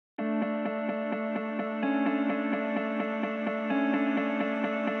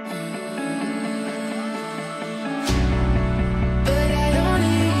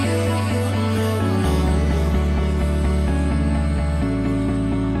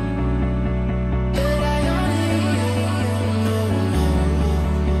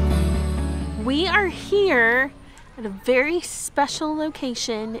here at a very special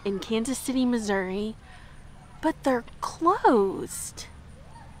location in Kansas City, Missouri, but they're closed.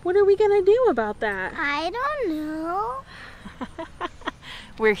 What are we gonna do about that? I don't know.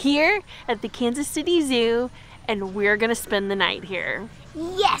 We're here at the Kansas City Zoo and we're gonna spend the night here.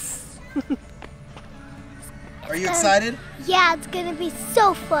 Yes! Are you excited? Yeah, it's gonna be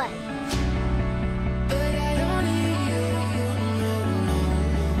so fun.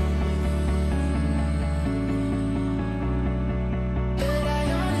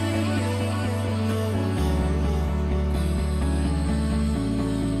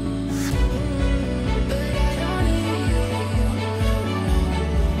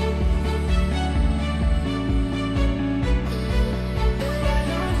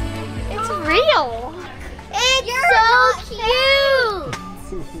 Real! It's so cute!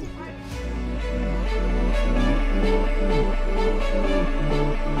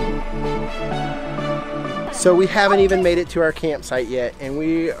 So we haven't even made it to our campsite yet, and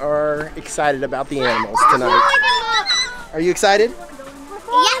we are excited about the animals tonight. Are you excited? Yeah.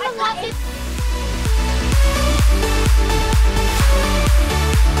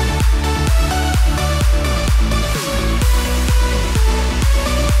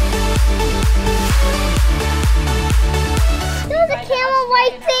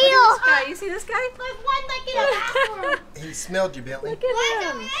 You see this guy? There's one like in a bathroom. He smelled you, Bentley. Look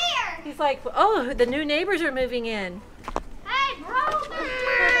at him. He's like, oh, the new neighbors are moving in. Hey, bro.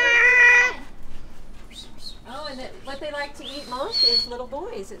 Oh, and what they like to eat most is little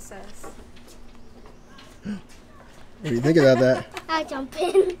boys, it says. What do you think about that? I'll jump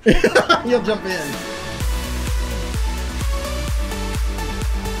in. You'll jump in.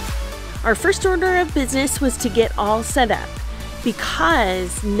 Our first order of business was to get all set up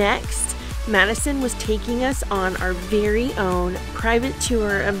because next Madison was taking us on our very own private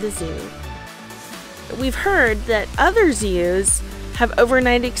tour of the zoo. We've heard that other zoos have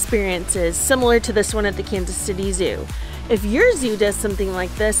overnight experiences similar to this one at the Kansas City Zoo. If your zoo does something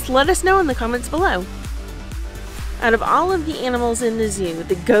like this, let us know in the comments below. Out of all of the animals in the zoo,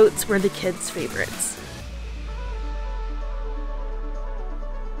 the goats were the kids' favorites.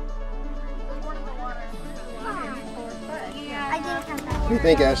 What do you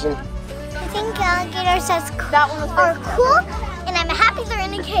think, Ashton? I think alligators are cool, and I'm happy they're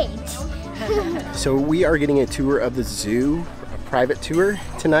in a cage. So we are getting a tour of the zoo, a private tour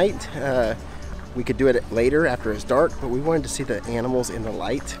tonight. We could do it later after it's dark, but we wanted to see the animals in the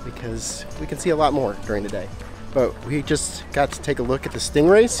light because we can see a lot more during the day. But we just got to take a look at the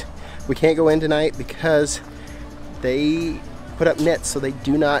stingrays. We can't go in tonight because they put up nets so they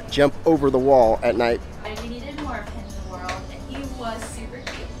do not jump over the wall at night. We needed more of him in the world, and he was super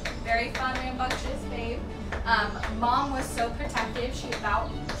cute. Very fun, rambunctious babe. Mom was so protective. She about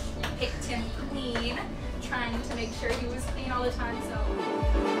picked him clean, trying to make sure he was clean all the time. So.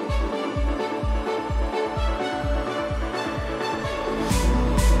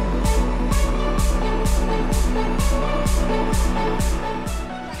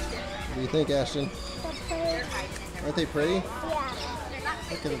 What do you think, Ashton? Aren't they pretty? Yeah.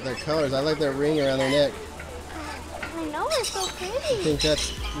 Look at their colors. I like that ring around their neck. I know, it's so pretty. You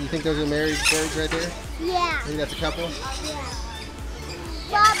think those are married birds right there? Yeah. I think that's a couple? Yeah.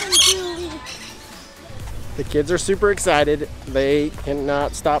 Bob and Julie. The kids are super excited. They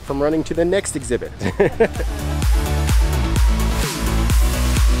cannot stop from running to the next exhibit. Look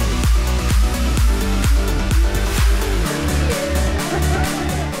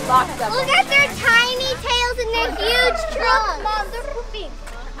at their tiny tails and their huge trunks. Mom, they're pooping.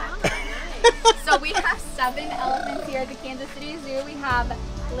 So we have 7 elephants here at the Kansas City Zoo. We have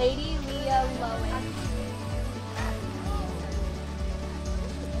Lady Leah Lowen.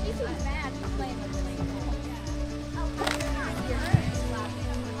 She seems mad. She's playing with me.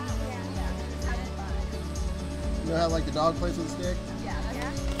 You know how like the dog plays with a stick? Yeah.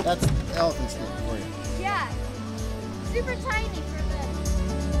 That's the elephant stick for you. Yeah. Super tiny for them.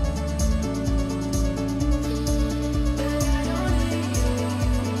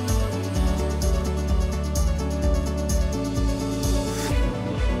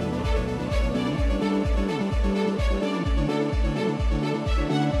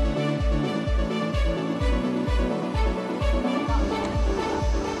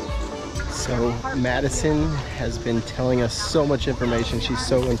 So Madison has been telling us so much information. She's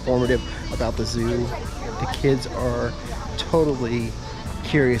so informative about the zoo. The kids are totally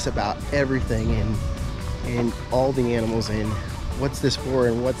curious about everything and all the animals and what's this for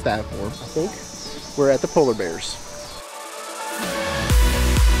and what's that for. I think we're at the polar bears.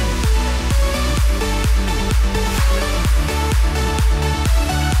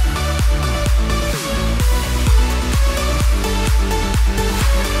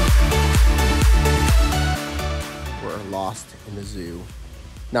 We're lost in the zoo.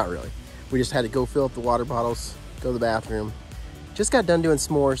 Not really. We just had to go fill up the water bottles, go to the bathroom. Just got done doing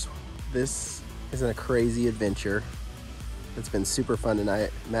s'mores. This is a crazy adventure. It's been super fun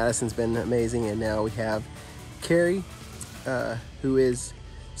tonight. Madison's been amazing, and now we have Carrie, who is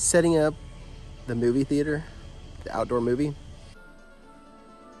setting up the movie theater, the outdoor movie.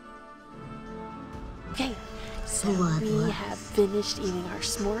 Okay, so we have finished eating our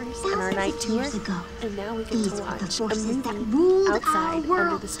s'mores and our night tour, and now we get to watch a movie outside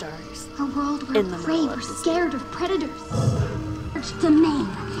under the stars. A world where in the prey middle were of the scared of predators. To maim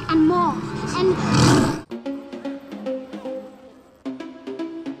and maul and...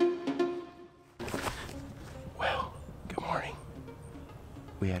 Well, good morning.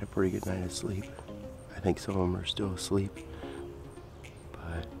 We had a pretty good night of sleep. I think some of them are still asleep,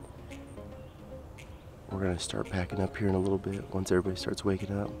 but we're gonna start packing up here in a little bit once everybody starts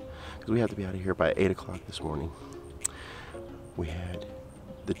waking up, because we have to be out of here by 8 o'clock this morning. We had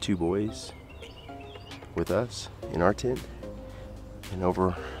the two boys with us in our tent, and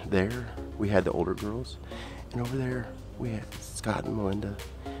over there we had the older girls, and over there we had Scott and Melinda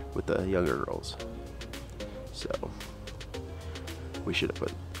with the younger girls. So we should have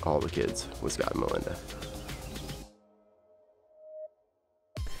put all the kids with Scott and Melinda.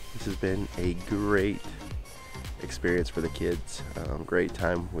 This has been a great experience for the kids. Great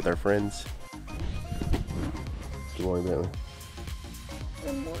time with our friends. Good morning, Bentley.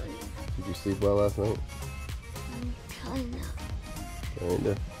 Good morning. Did you sleep well last night?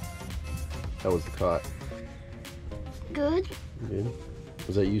 Kinda. How was the cot? Good? Good.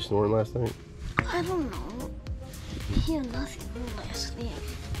 Was that you snoring last night? I don't know. He had nothing last night.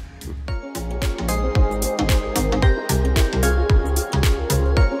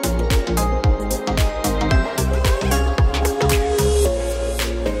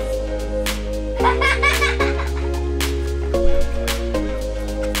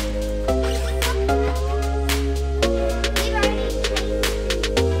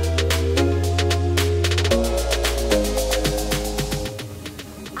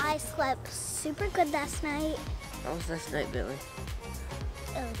 Super good last night. How was last night, Billy?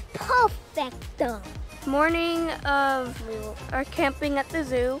 It was perfect. Morning of our camping at the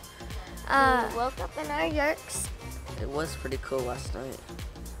zoo. We woke up in our yurts. It was pretty cool last night.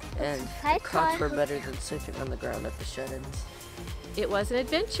 And Hi, the cots were Todd. better than sleeping on the ground at the shut-ins. It was an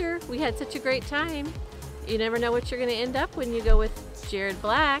adventure. We had such a great time. You never know what you're going to end up when you go with Jared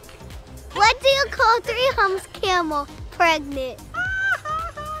Black. What do you call 3 humps camel pregnant?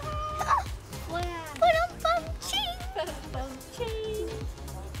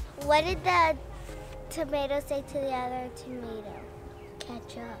 What did the tomato say to the other tomato?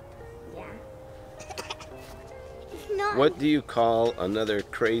 Ketchup. Yeah. No. What do you call another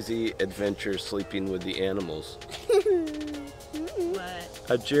crazy adventure sleeping with the animals? What?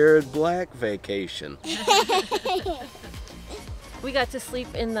 A Jared Black vacation. We got to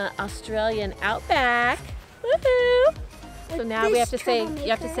sleep in the Australian outback. Woohoo! So now we have to say, you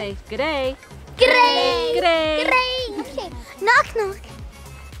have to say, g'day. G'day. G'day. G'day. Okay. Knock knock.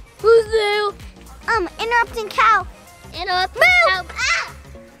 Who's there? Interrupting cow. Interrupting cow. Ah!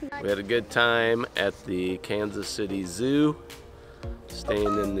 We had a good time at the Kansas City Zoo, staying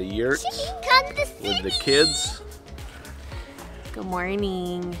in the yurts with the kids. Good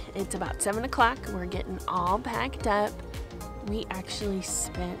morning. It's about 7 o'clock. We're getting all packed up. We actually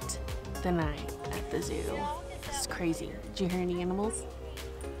spent the night at the zoo. It's crazy. Did you hear any animals?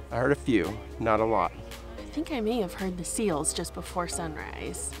 I heard a few, not a lot. I think I may have heard the seals just before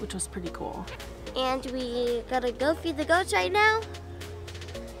sunrise, which was pretty cool. And we gotta go feed the goats right now.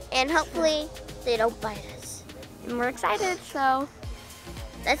 And hopefully they don't bite us. And we're excited, so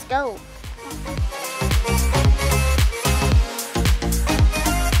let's go.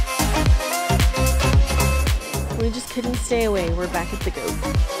 We just couldn't stay away. We're back at the goat.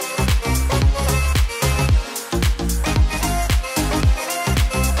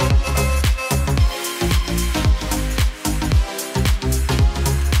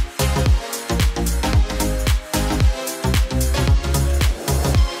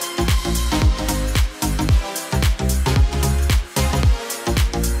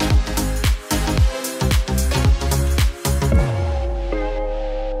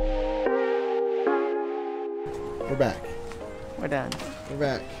 We're back. We're done. We're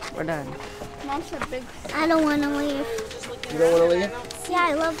back. We're done. That's a big... I don't want to leave. You don't want to leave? Yeah,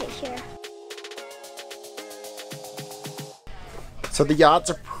 I love it here. So the yachts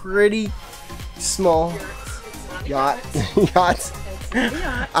are pretty small. Yachts.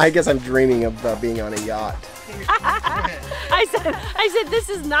 I guess I'm dreaming of being on a yacht. I said, this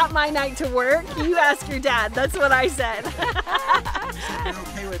is not my night to work. You ask your dad. That's what I said. You said you're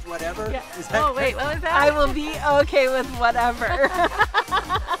okay with whatever? Yeah. Is that Oh, wait, what was that? I will be okay with whatever.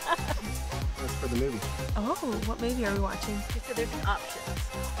 That's for the movie. Oh, what movie are we watching? So there's options.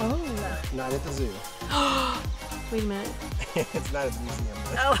 Oh. Not at the zoo. Wait a minute. It's not at the museum.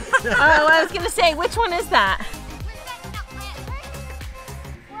 But Oh, I was going to say, which one is that?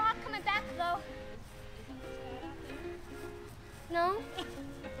 We're all coming back though. No?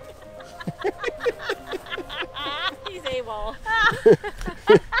 He's AWOL.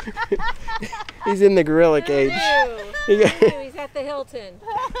 He's in the gorilla cage. He's at the Hilton.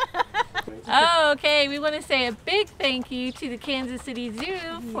 Oh, okay. We want to say a big thank you to the Kansas City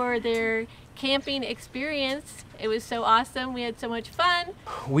Zoo for their camping experience. It was so awesome. We had so much fun.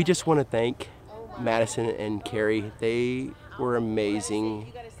 We just want to thank Madison and Carrie. They were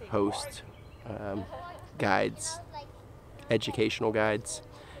amazing hosts, guides, educational guides.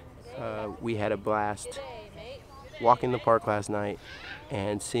 We had a blast walking the park last night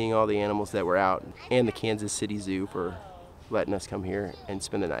and seeing all the animals that were out, and the Kansas City Zoo for letting us come here and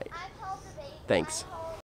spend the night. Thanks.